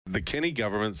The Kenney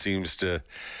government seems to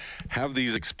have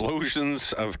these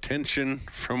explosions of tension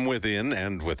from within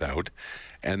and without,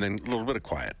 and then a little bit of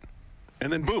quiet.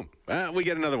 And then boom, we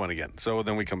get another one again. So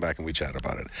then we come back and we chat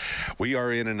about it. We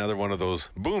are in another one of those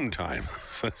boom time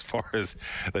as far as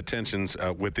the tensions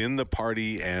within the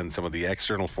party and some of the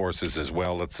external forces as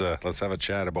well. Let's have a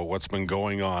chat about what's been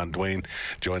going on. Dwayne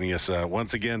joining us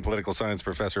once again, political science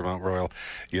professor at Mount Royal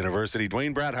University.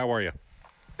 Dwayne Bratt, how are you?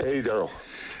 Hey, Daryl.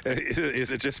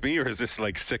 Is it just me, or is this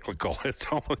like cyclical? It's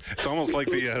almost like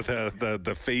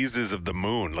the phases of the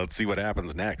moon. Let's see what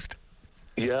happens next.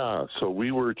 Yeah, so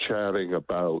we were chatting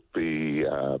about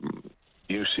the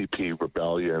UCP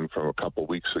rebellion from a couple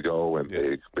weeks ago and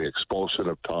the expulsion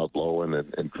of Todd Loewen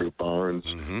and Drew Barnes,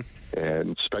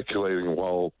 and speculating,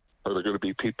 well, are there going to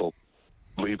be people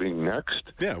leaving next?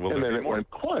 Yeah, well, and then it went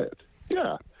quiet.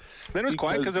 Yeah. Then it was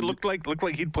quiet because it looked like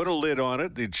he'd put a lid on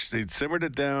it. He'd simmered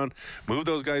it down, moved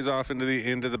those guys off into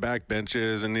the back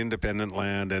benches and independent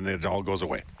land, and it all goes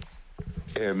away.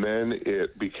 And then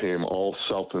it became all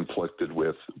self-inflicted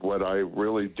with what I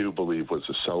really do believe was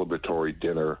a celebratory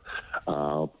dinner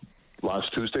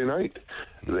last Tuesday night.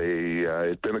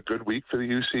 It'd been a good week for the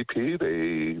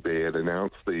UCP. They had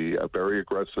announced a very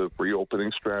aggressive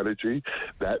reopening strategy.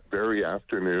 That very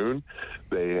afternoon,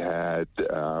 they had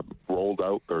rolled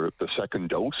out the second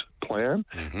dose plan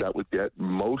that would get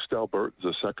most Albertans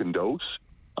a second dose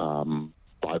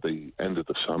by the end of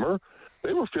the summer.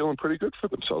 They were feeling pretty good for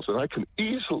themselves, and I can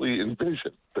easily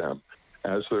envision them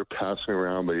as they're passing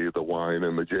around the wine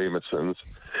and the Jamesons.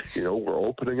 You know, we're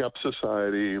opening up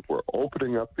society, we're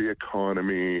opening up the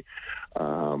economy,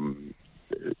 and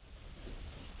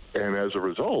as a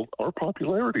result, our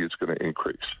popularity is going to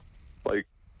increase. Like,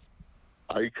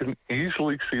 I can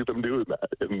easily see them doing that,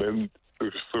 and then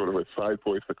there's sort of a side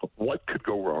voice that goes, what could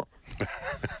go wrong?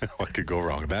 What could go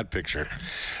wrong? That picture.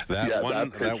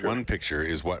 That one picture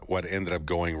is what ended up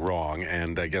going wrong,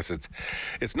 and I guess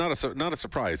it's not a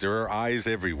surprise. There are eyes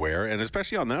everywhere, and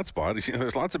especially on that spot. You know,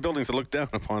 there's lots of buildings that look down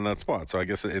upon that spot, so I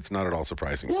guess it's not at all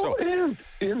surprising. Well,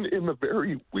 and in the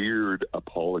very weird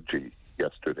apology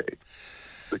yesterday,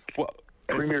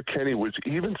 Premier Kenney was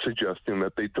even suggesting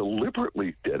that they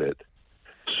deliberately did it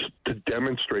to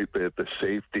demonstrate the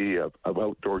safety of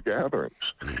outdoor gatherings.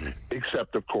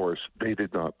 Except, of course, they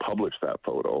did not publish that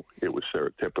photo. It was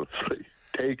surreptitiously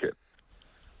taken.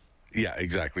 Yeah,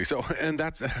 exactly. So, and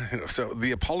that's so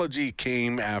the apology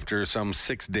came after some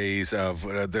 6 days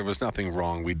of there was nothing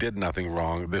wrong. We did nothing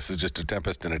wrong. This is just a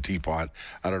tempest in a teapot.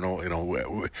 I don't know. You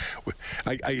know,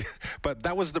 but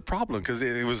that was the problem because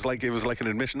it was like an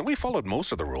admission. We followed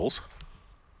most of the rules.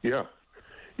 Yeah.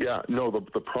 Yeah, no,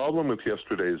 the problem with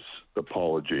yesterday's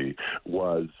apology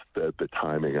was the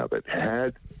timing of it.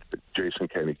 Had Jason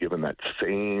Kenney given that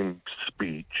same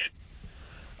speech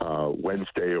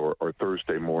Wednesday or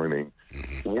Thursday morning,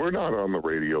 we're not on the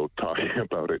radio talking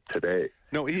about it today.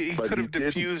 No, he could have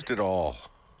diffused it all.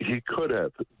 He could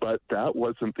have, but that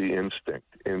wasn't the instinct.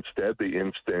 Instead, the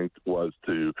instinct was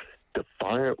to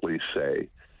defiantly say,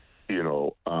 you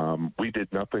know, we did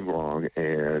nothing wrong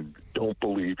and don't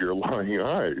believe your lying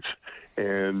eyes.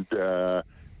 And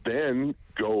then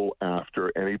go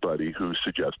after anybody who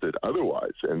suggested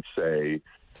otherwise and say,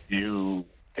 you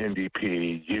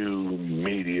NDP, you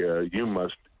media, you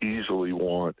must easily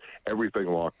want everything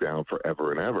locked down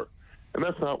forever and ever. And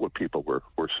that's not what people were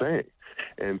saying.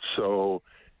 And so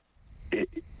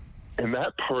and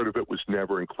that part of it was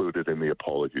never included in the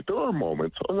apology. There are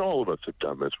moments, and all of us have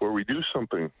done this, where we do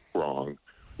something wrong,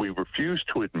 we refuse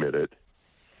to admit it,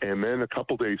 and then a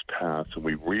couple days pass and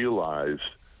we realize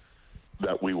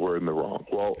that we were in the wrong.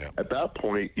 Well, at that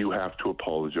point, you have to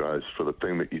apologize for the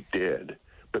thing that you did,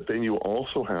 but then you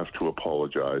also have to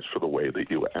apologize for the way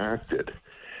that you acted.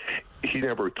 He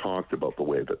never talked about the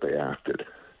way that they acted.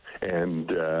 And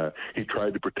he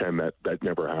tried to pretend that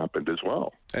never happened as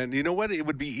well. And you know what? It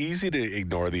would be easy to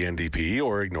ignore the NDP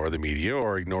or ignore the media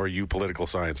or ignore you political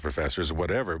science professors or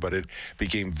whatever, but it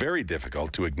became very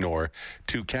difficult to ignore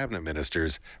two cabinet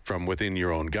ministers from within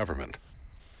your own government.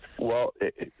 Well,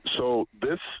 so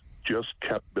this just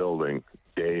kept building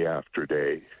day after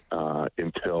day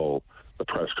until the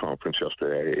press conference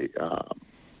yesterday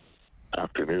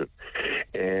afternoon.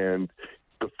 And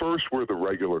the first were the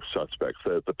regular suspects,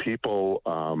 the people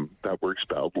that were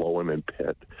expelled, Loewen and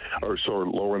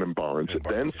Loewen and Barnes.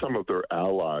 Then some of their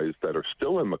allies that are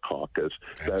still in the caucus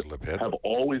that have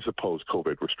always opposed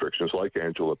COVID restrictions, like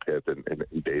Angela Pitt and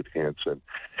Dave Hansen.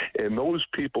 And those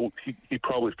people, he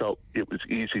probably felt it was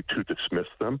easy to dismiss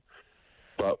them.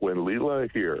 But when Leela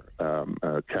here,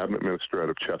 cabinet minister out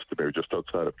of Chestermere, just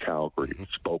outside of Calgary,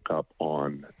 spoke up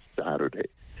on Saturday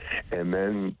And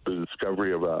then the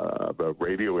discovery of a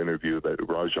radio interview that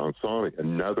Rajan Sawhney,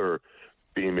 another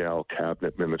female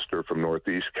cabinet minister from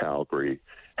Northeast Calgary,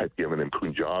 had given in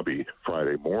Punjabi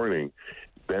Friday morning,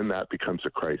 then that becomes a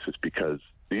crisis because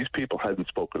these people hadn't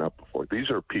spoken up before. These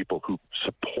are people who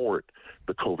support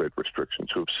the COVID restrictions,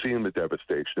 who have seen the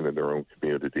devastation in their own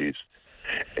communities,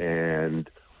 and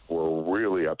were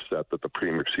really upset that the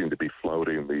premier seemed to be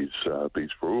flouting these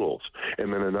rules.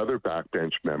 And then another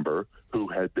backbench member who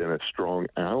had been a strong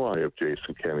ally of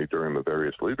Jason Kenney during the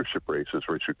various leadership races,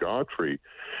 Richard Godfrey,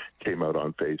 came out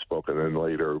on Facebook and then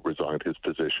later resigned his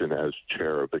position as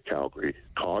chair of the Calgary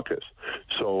caucus.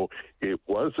 So it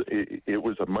was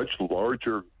a much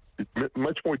larger,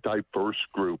 much more diverse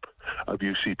group of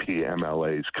UCP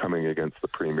MLAs coming against the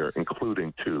premier,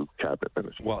 including 2 cabinet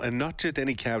ministers. Well, and not just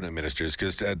any cabinet ministers,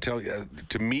 because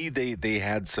to me, they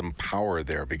had some power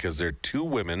there because they're two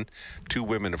women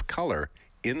of color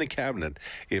in the cabinet.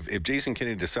 If Jason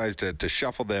Kenney decides to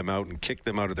shuffle them out and kick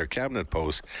them out of their cabinet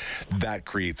posts, that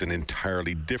creates an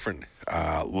entirely different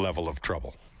level of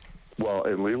trouble. Well,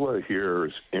 in Leela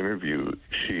Aheer's interview,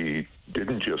 she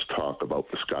didn't just talk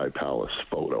about the Sky Palace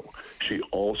photo. She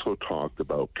also talked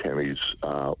about Kenney's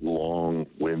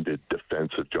long-winded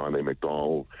defense of John A.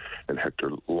 Macdonald and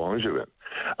Hector Langevin.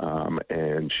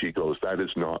 And she goes, that is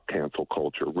not cancel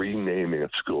culture. Renaming a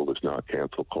school is not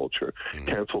cancel culture. Mm-hmm.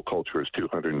 Cancel culture is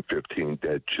 215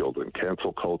 dead children.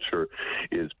 Cancel culture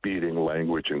is beating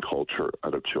language and culture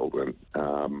out of children.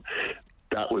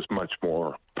 That was much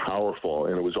more powerful,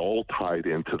 and it was all tied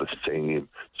into the same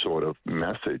sort of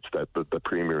message that the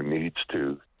premier needs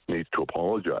to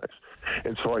apologize.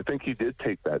 And so I think he did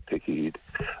take that to heed.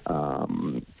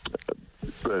 The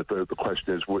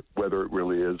question is whether it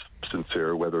really is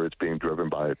sincere, whether it's being driven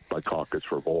by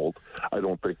caucus revolt, I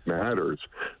don't think matters.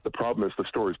 The problem is the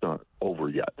story's not over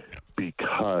yet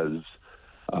because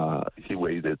he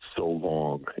waited so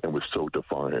long and was so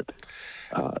defiant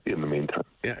in the meantime.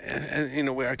 Yeah, and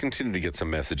I continue to get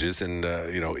some messages, and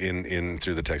in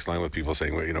through the text line with people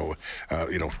saying,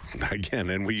 again,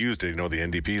 and we used it. The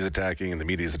NDP is attacking, and the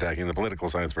media is attacking, the political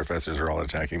science professors are all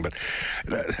attacking. But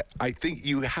I think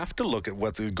you have to look at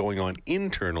what's going on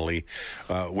internally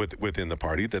within the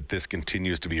party, that this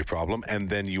continues to be a problem, and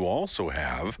then you also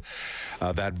have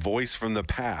that voice from the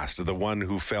past, the one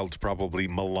who felt probably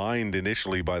maligned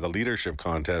initially by the leadership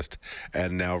contest,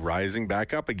 and now rising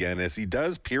back up again as he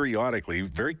does periodically.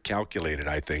 Very calculated,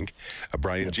 I think.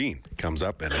 Brian Jean comes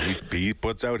up and he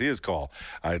puts out his call.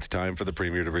 It's time for the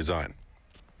premier to resign.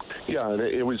 Yeah, and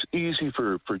it was easy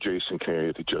for Jason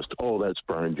Kenney to just, that's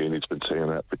Brian Jean. He's been saying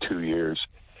that for 2 years.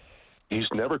 He's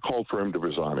never called for him to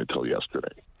resign until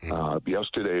yesterday.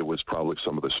 Yesterday was probably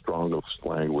some of the strongest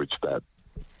language that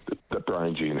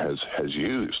Brian Jean has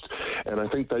used, and I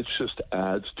think that just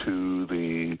adds to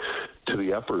the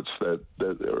efforts that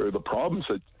or the problems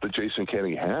that Jason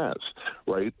Kenney has,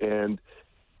 right?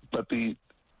 But the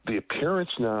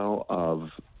appearance now of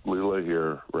Leela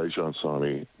Aheer, Rajan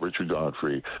Sawhney, Richard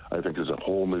Godfrey, I think is a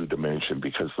whole new dimension,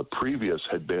 because the previous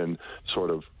had been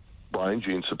sort of Brian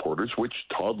Jean supporters, which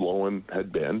Todd Loewen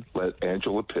had been,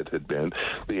 Angela Pitt had been,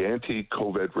 the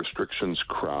anti-COVID restrictions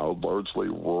crowd, largely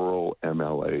rural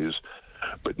MLAs.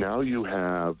 But now you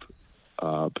have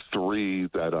 3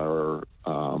 that are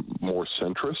more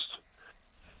centrist,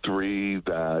 3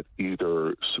 that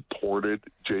either supported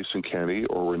Jason Kenney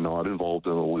or were not involved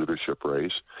in the leadership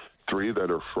race, 3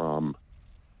 that are from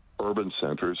urban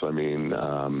centers. I mean,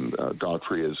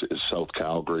 Godfrey is South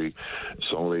Calgary,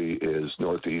 Sawhney is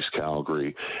Northeast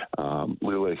Calgary,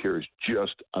 Leela Aheer is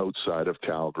just outside of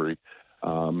Calgary.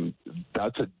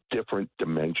 That's a different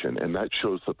dimension, and that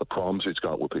shows that the problems he's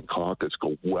got within caucus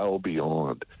go well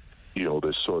beyond,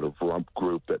 this sort of rump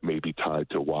group that may be tied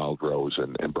to Wild Rose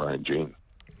and Brian Jean.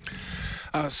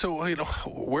 So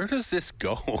where does this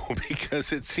go?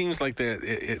 Because it seems like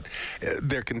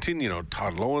they're continuing.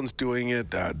 Todd Loewen's doing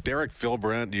it. Derek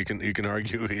Filbrandt, you can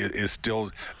argue, is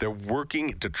still. They're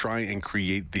working to try and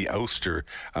create the ouster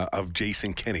of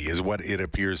Jason Kenney, is what it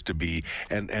appears to be.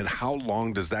 And how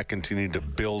long does that continue to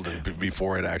build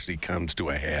before it actually comes to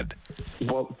a head?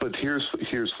 Well, but here's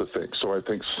the thing. So I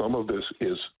think some of this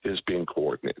is being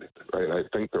coordinated, right? I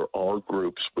think there are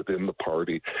groups within the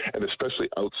party, and especially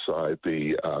outside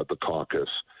the caucus,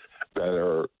 that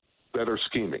are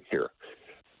scheming here.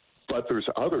 But there's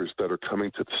others that are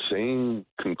coming to the same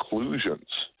conclusions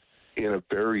in a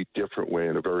very different way,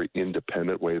 in a very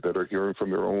independent way, that are hearing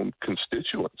from their own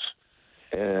constituents,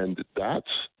 and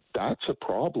that's a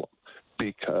problem.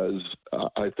 Because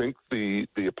I think the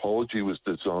apology was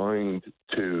designed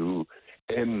to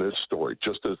end this story,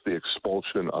 just as the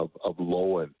expulsion of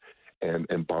Loewen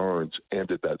and Barnes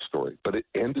ended that story, but it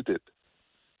ended it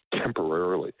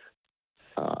temporarily.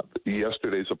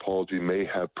 Yesterday's apology may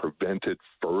have prevented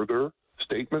further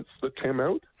statements that came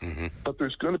out, but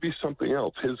there's going to be something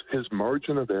else. His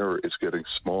margin of error is getting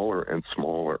smaller and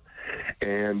smaller,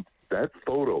 and that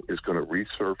photo is going to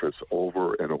resurface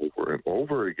over and over and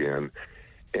over again,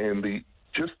 and the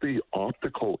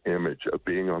optical image of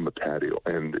being on the patio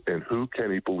and who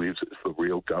Kenny believes is the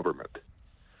real government,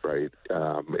 right?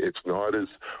 It's not as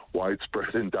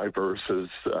widespread and diverse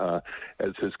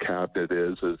as his cabinet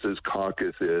is, as his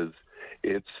caucus is.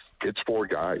 It's 4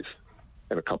 guys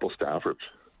and a couple staffers,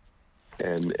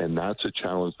 and that's a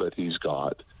challenge that he's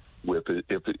got with it.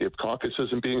 If caucus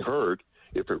isn't being heard,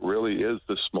 if it really is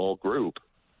the small group,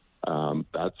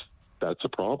 that's a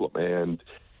problem. And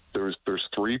there's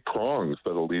 3 prongs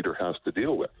that a leader has to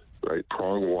deal with, right?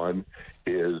 Prong 1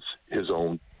 is his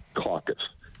own caucus,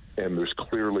 and there's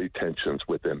clearly tensions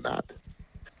within that.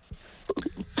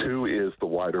 2 is the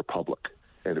wider public,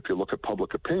 and if you look at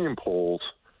public opinion polls,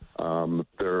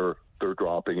 they're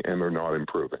dropping and they're not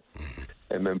improving.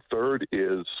 And then 3rd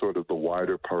is sort of the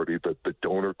wider party, the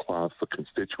donor class, the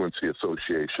constituency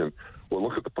association. We'll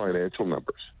look at the financial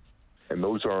numbers, and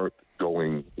those aren't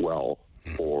going well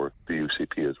for the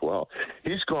UCP as well.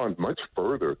 He's gone much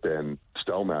further than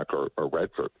Stelmach or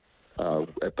Redford.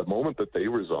 At the moment that they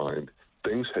resigned,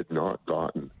 things had not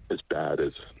gotten as bad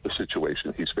as the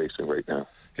situation he's facing right now.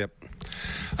 Yep.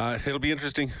 It'll be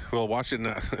interesting. We'll watch it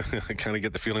and kind of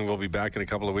get the feeling we'll be back in a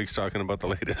couple of weeks talking about the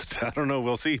latest. I don't know.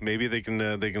 We'll see. Maybe they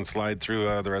can slide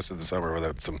through the rest of the summer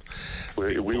without some...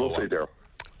 We will see, Daryl.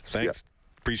 Thanks.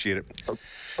 Yeah. Appreciate it.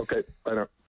 Okay. Bye now.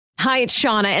 Hi, it's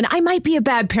Shauna, and I might be a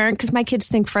bad parent because my kids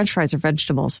think French fries are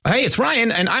vegetables. Hey, it's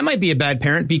Ryan, and I might be a bad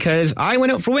parent because I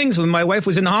went out for wings when my wife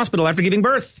was in the hospital after giving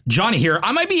birth. Johnny here.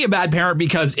 I might be a bad parent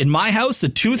because in my house, the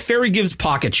tooth fairy gives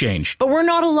pocket change. But we're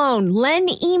not alone. Len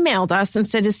emailed us and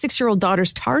said his 6-year-old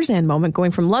daughter's Tarzan moment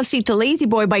going from love seat to lazy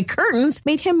boy by curtains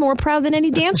made him more proud than any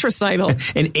dance recital.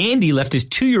 And Andy left his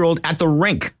 2-year-old at the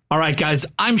rink. All right, guys,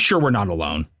 I'm sure we're not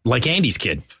alone. Like Andy's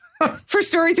kid. For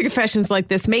stories and confessions like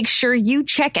this, make sure you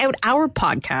check out our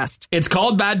podcast. It's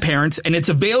called Bad Parents, and it's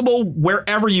available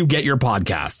wherever you get your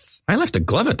podcasts. I left a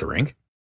glove at the rink.